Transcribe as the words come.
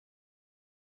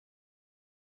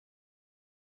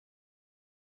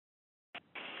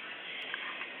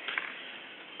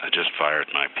I just fired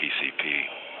my PCP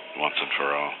once and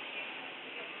for all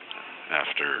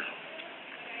after,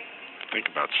 I think,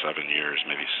 about 7 years,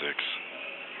 maybe 6.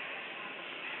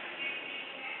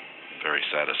 Very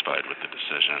satisfied with the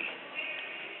decision.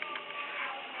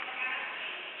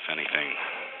 If anything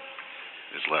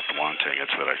is left wanting,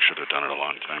 it's that I should have done it a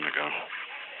long time ago.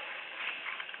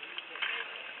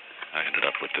 I ended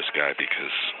up with this guy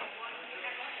because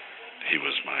he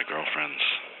was my girlfriend's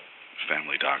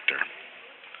family doctor,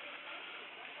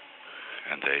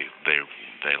 and they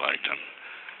liked him,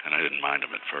 and I didn't mind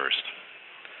him at first.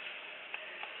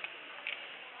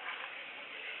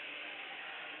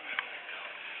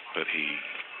 But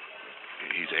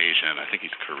he's Asian. I think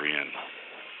he's Korean.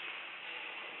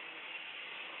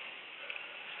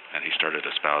 And he started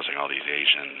espousing all these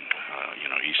Asian,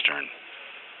 Eastern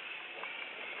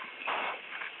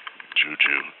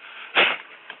juju.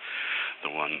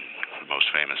 The one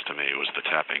most famous to me was the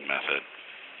tapping method.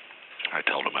 I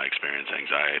told him I experienced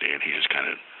anxiety, and he just kind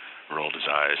of rolled his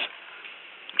eyes,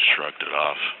 shrugged it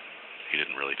off. He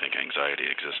didn't really think anxiety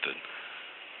existed,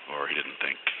 or he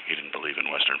didn't believe in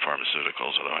Western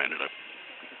pharmaceuticals, although I ended up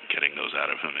getting those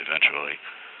out of him eventually.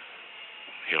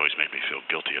 He always made me feel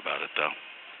guilty about it, though.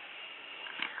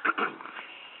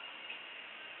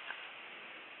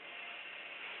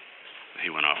 He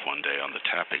went off one day on the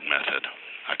tapping method.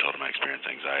 I told him I experienced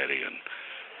anxiety and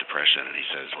depression, and he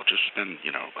says, well, just spend,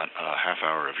 a half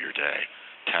hour of your day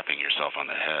tapping yourself on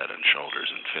the head and shoulders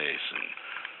and face and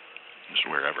just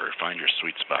wherever. Find your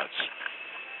sweet spots.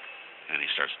 And he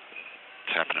starts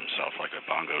tapping himself like a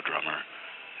bongo drummer,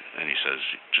 and he says,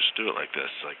 just do it like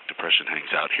this. Like, depression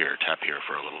hangs out here. Tap here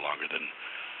for a little longer than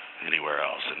anywhere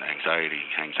else, and anxiety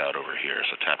hangs out over here,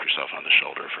 so tap yourself on the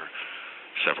shoulder for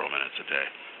several minutes a day.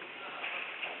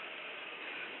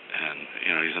 And,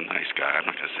 he's a nice guy. I'm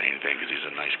not going to say anything because he's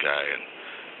a nice guy and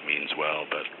means well,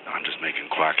 but I'm just making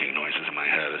quacking noises in my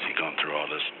head as he's going through all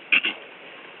this.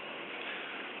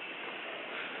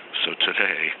 So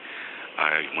today,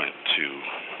 I went to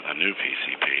a new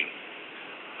PCP.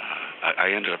 I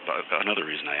ended up, another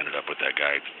reason I ended up with that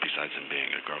guy, besides him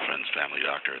being a girlfriend's family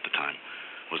doctor at the time,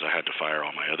 was I had to fire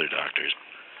all my other doctors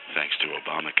thanks to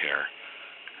Obamacare.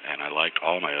 And I liked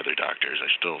all my other doctors. I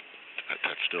still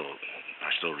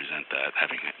resent that,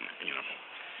 having,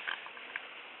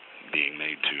 being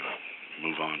made to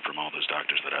move on from all those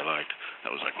doctors that I liked.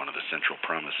 That was like one of the central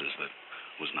promises that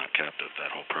was not kept of that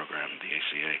whole program, the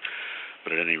ACA.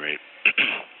 But at any rate,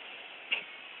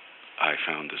 I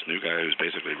found this new guy who's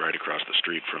basically right across the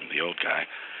street from the old guy.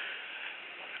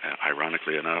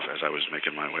 Ironically enough, as I was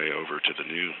making my way over to the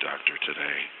new doctor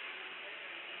today,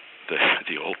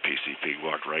 the old PCP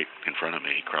walked right in front of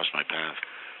me. He crossed my path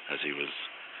as he was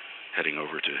heading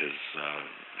over to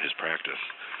his practice.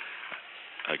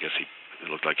 I guess it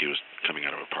looked like he was coming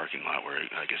out of a parking lot where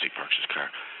I guess he parks his car.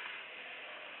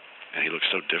 And he looked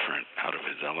so different, out of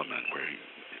his element, where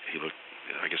he looked,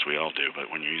 I guess we all do, but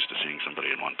when you're used to seeing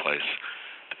somebody in one place,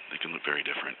 they can look very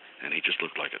different. And he just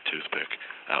looked like a toothpick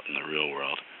out in the real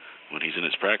world. When he's in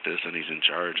his practice and he's in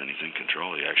charge and he's in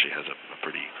control, he actually has a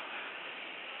pretty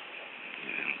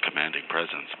commanding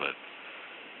presence. But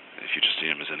if you just see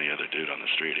him as any other dude on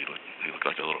the street, he looked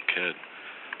like a little kid.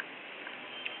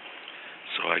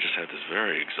 So I just had this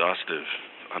very exhaustive,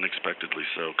 unexpectedly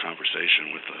so,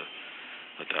 conversation with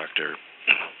a doctor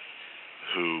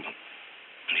who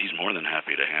he's more than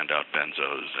happy to hand out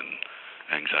benzos and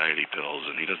anxiety pills,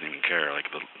 and he doesn't even care.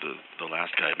 Like the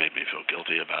last guy made me feel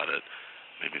guilty about it,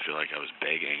 made me feel like I was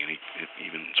begging, and it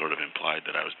even sort of implied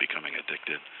that I was becoming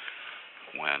addicted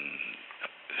when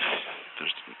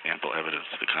there's ample evidence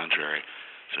to the contrary.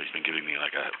 So he's been giving me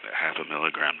like a half a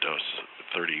milligram dose,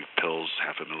 30 pills,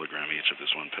 half a milligram each of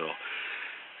this one pill.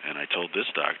 And I told this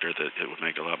doctor that it would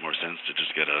make a lot more sense to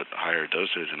just get a higher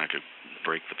dosage, and I could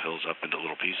break the pills up into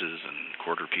little pieces and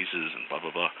quarter pieces and blah,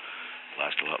 blah, blah.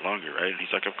 Last a lot longer, right? And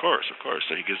he's like, of course.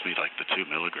 So he gives me like the 2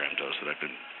 milligram dose that I've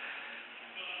been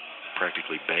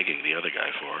practically begging the other guy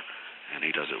for, and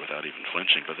he does it without even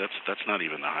flinching. But that's not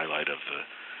even the highlight of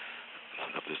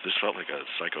this. This felt like a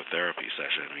psychotherapy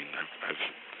session. I mean, I've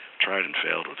tried and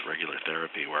failed with regular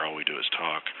therapy where all we do is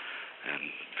talk and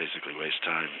basically waste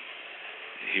time.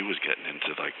 He was getting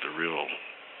into like the real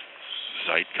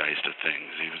zeitgeist of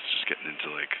things. He was just getting into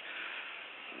like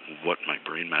what my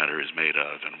brain matter is made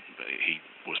of, and he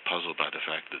was puzzled by the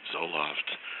fact that Zoloft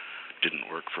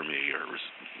didn't work for me, or was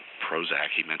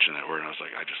Prozac. He mentioned that word, and I was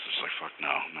like, fuck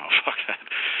no, fuck that.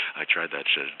 I tried that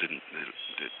shit.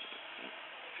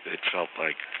 It felt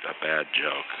like a bad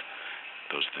joke.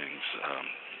 Those things,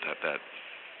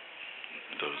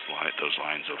 those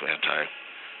lines of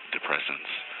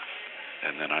antidepressants.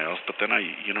 And then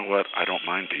you know what? I don't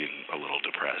mind being a little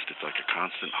depressed. It's like a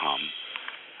constant hum.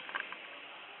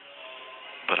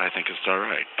 But I think it's all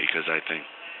right because I think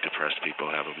depressed people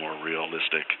have a more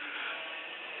realistic,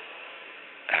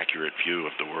 accurate view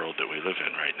of the world that we live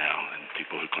in right now. And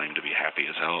people who claim to be happy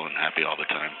as hell and happy all the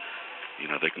time,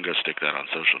 they can go stick that on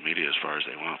social media as far as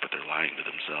they want, but they're lying to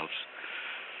themselves.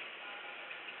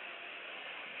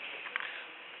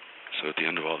 So at the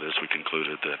end of all this, we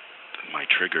concluded that my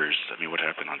triggers, what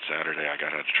happened on Saturday, I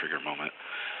got at a trigger moment,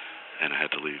 and I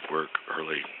had to leave work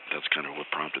early. That's kind of what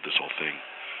prompted this whole thing,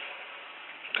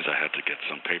 because I had to get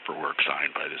some paperwork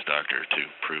signed by this doctor to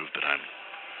prove that I'm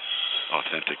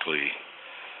authentically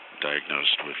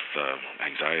diagnosed with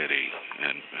anxiety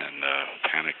and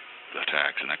panic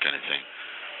attacks and that kind of thing.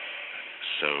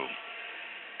 So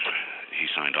he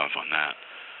signed off on that.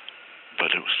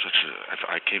 But it was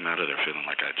I came out of there feeling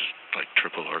like I just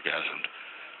triple orgasmed,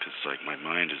 because my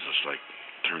mind is just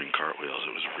turning cartwheels.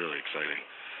 It was really exciting,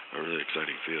 a really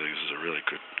exciting feeling. This is a really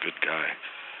good guy.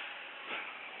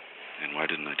 And why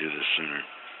didn't I do this sooner?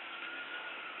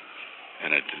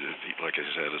 And like I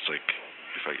said, it's like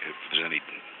if there's any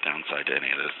downside to any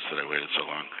of this, it's that I waited so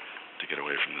long to get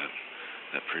away from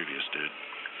that previous dude.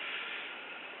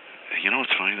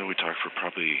 It's funny though, we talked for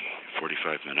probably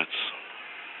 45 minutes.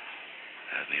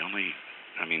 And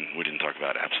we didn't talk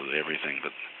about absolutely everything,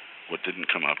 but what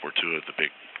didn't come up were two of the big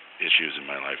issues in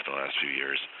my life the last few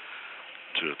years,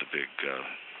 two of the big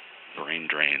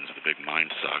brain drains, the big mind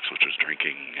sucks, which was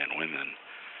drinking and women.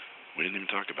 We didn't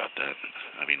even talk about that.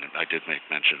 I did make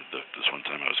mention of this one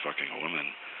time I was fucking a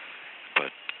woman,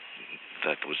 but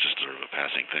that was just sort of a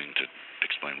passing thing to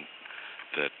explain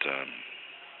that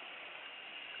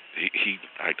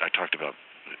I talked about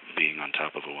being on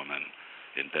top of a woman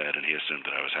in bed, and he assumed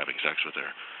that I was having sex with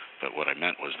her. But what I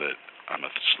meant was that I'm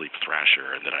a sleep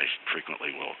thrasher, and that I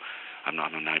frequently will. I'm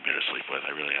a nightmare to sleep with.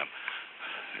 I really am.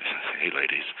 Hey,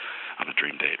 ladies, I'm a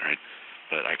dream date, right?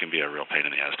 But I can be a real pain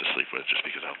in the ass to sleep with, just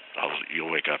because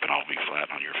you'll wake up and I'll be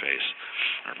flat on your face,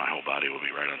 or my whole body will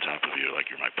be right on top of you, like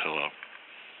you're my pillow.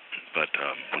 But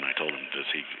when I told him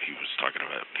this, he was talking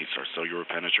about. He starts, so you were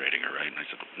penetrating her, right? And I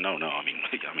said, no.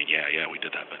 Yeah, we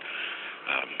did that, but.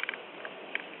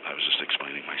 I was just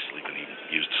explaining my sleep, and he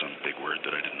used some big word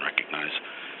that I didn't recognize,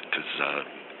 because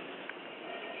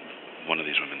one of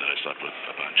these women that I slept with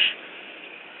a bunch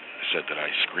said that I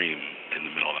scream in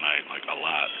the middle of the night, a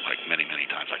lot, many, many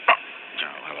times, I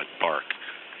bark.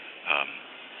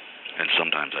 And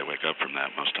sometimes I wake up from that.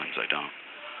 Most times I don't.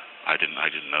 I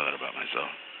didn't know that about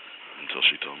myself until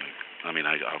she told me.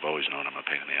 I've always known I'm a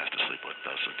pain in the ass to sleep with,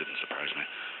 though, so it didn't surprise me.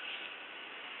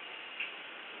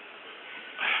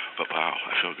 But wow,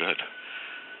 I feel good.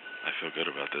 I feel good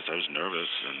about this. I was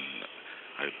nervous,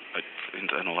 and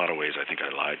in a lot of ways, I think I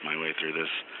lied my way through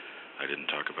this. I didn't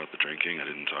talk about the drinking. I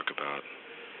didn't talk about.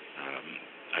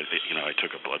 I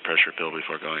took a blood pressure pill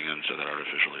before going in, so that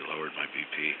artificially lowered my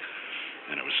BP,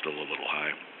 and it was still a little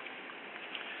high.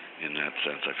 In that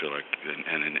sense, I feel like,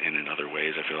 and in other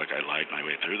ways, I feel like I lied my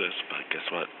way through this. But guess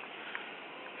what?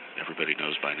 Everybody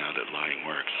knows by now that lying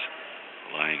works.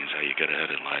 Lying is how you get ahead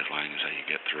in life. Lying is how you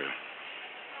get through.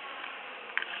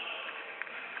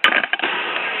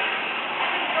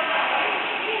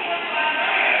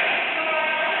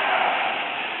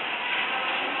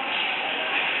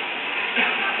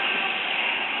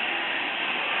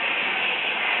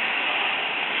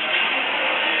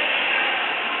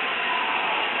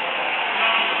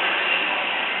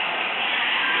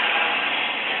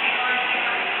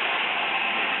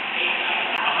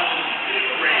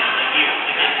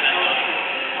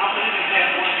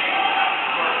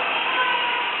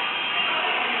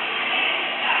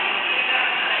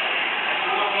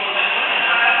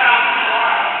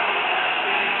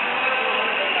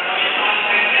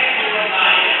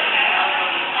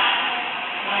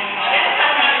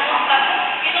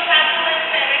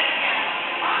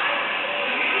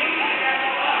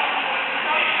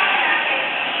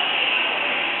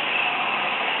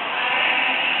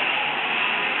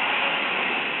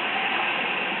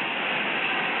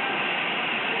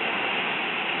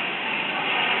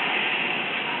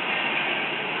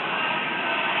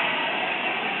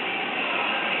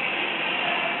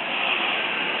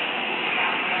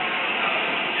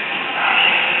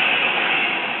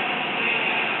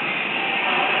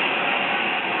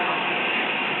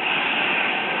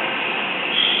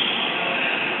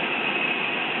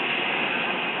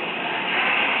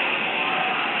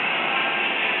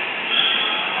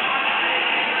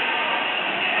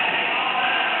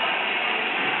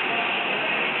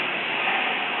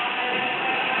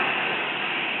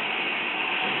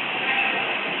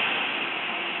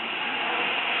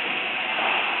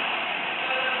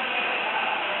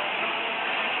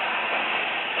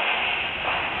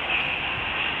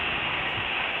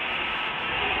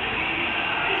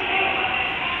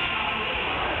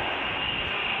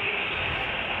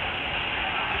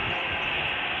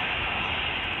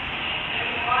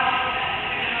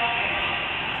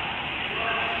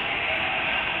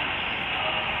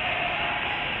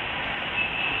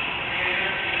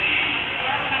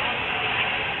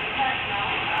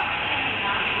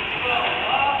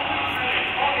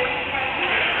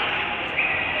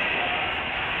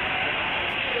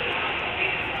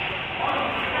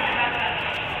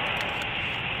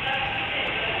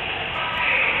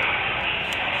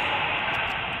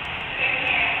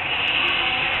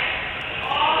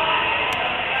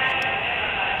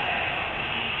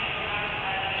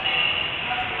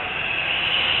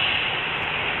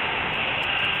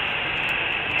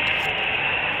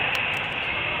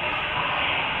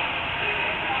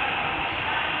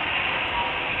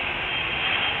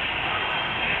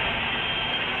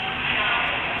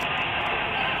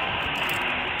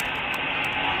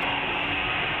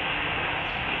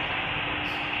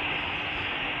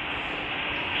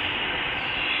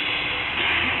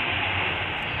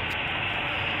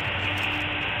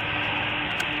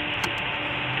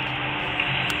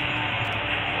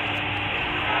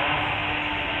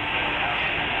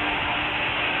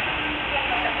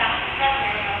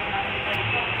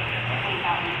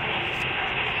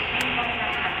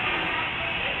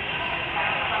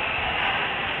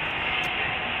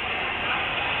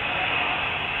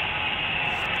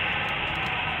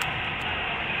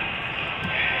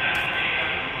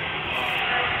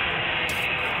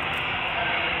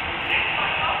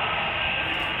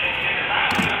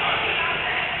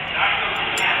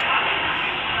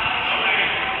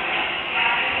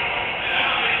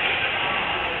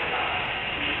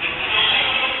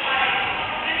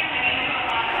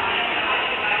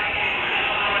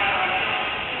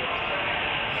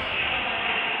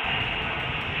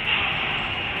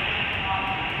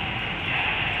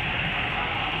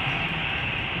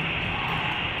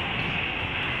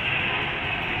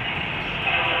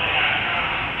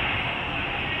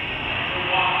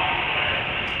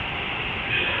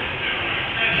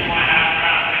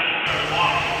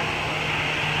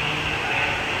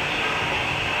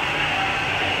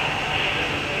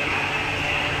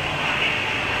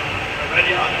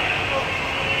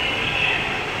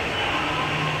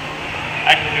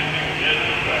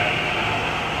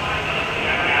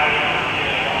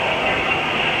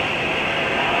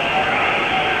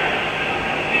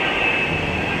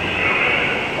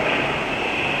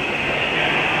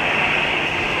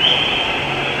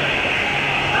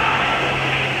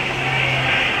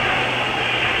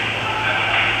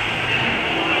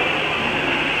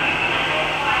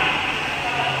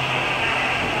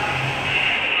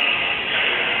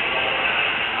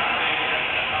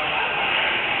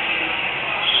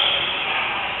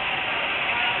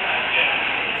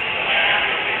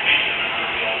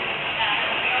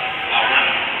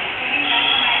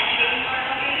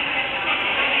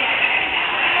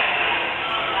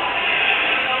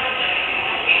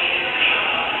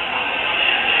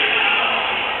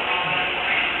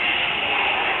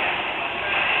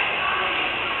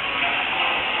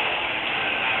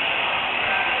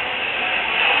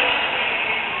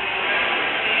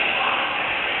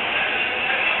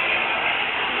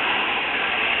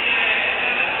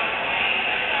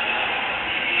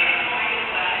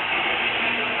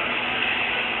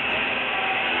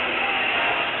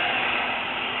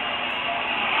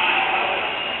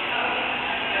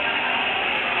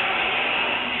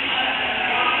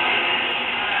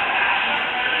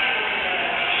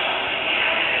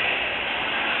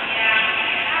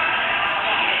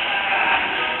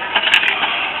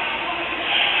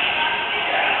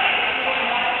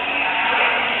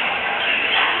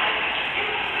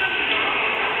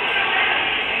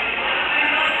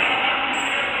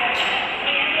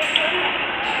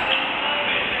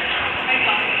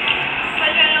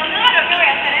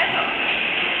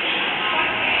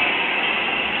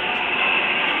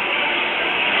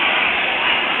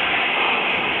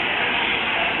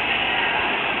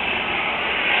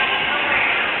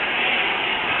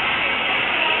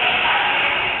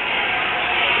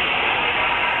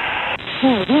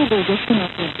 call will be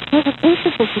disconnected. Have a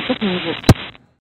peaceful music.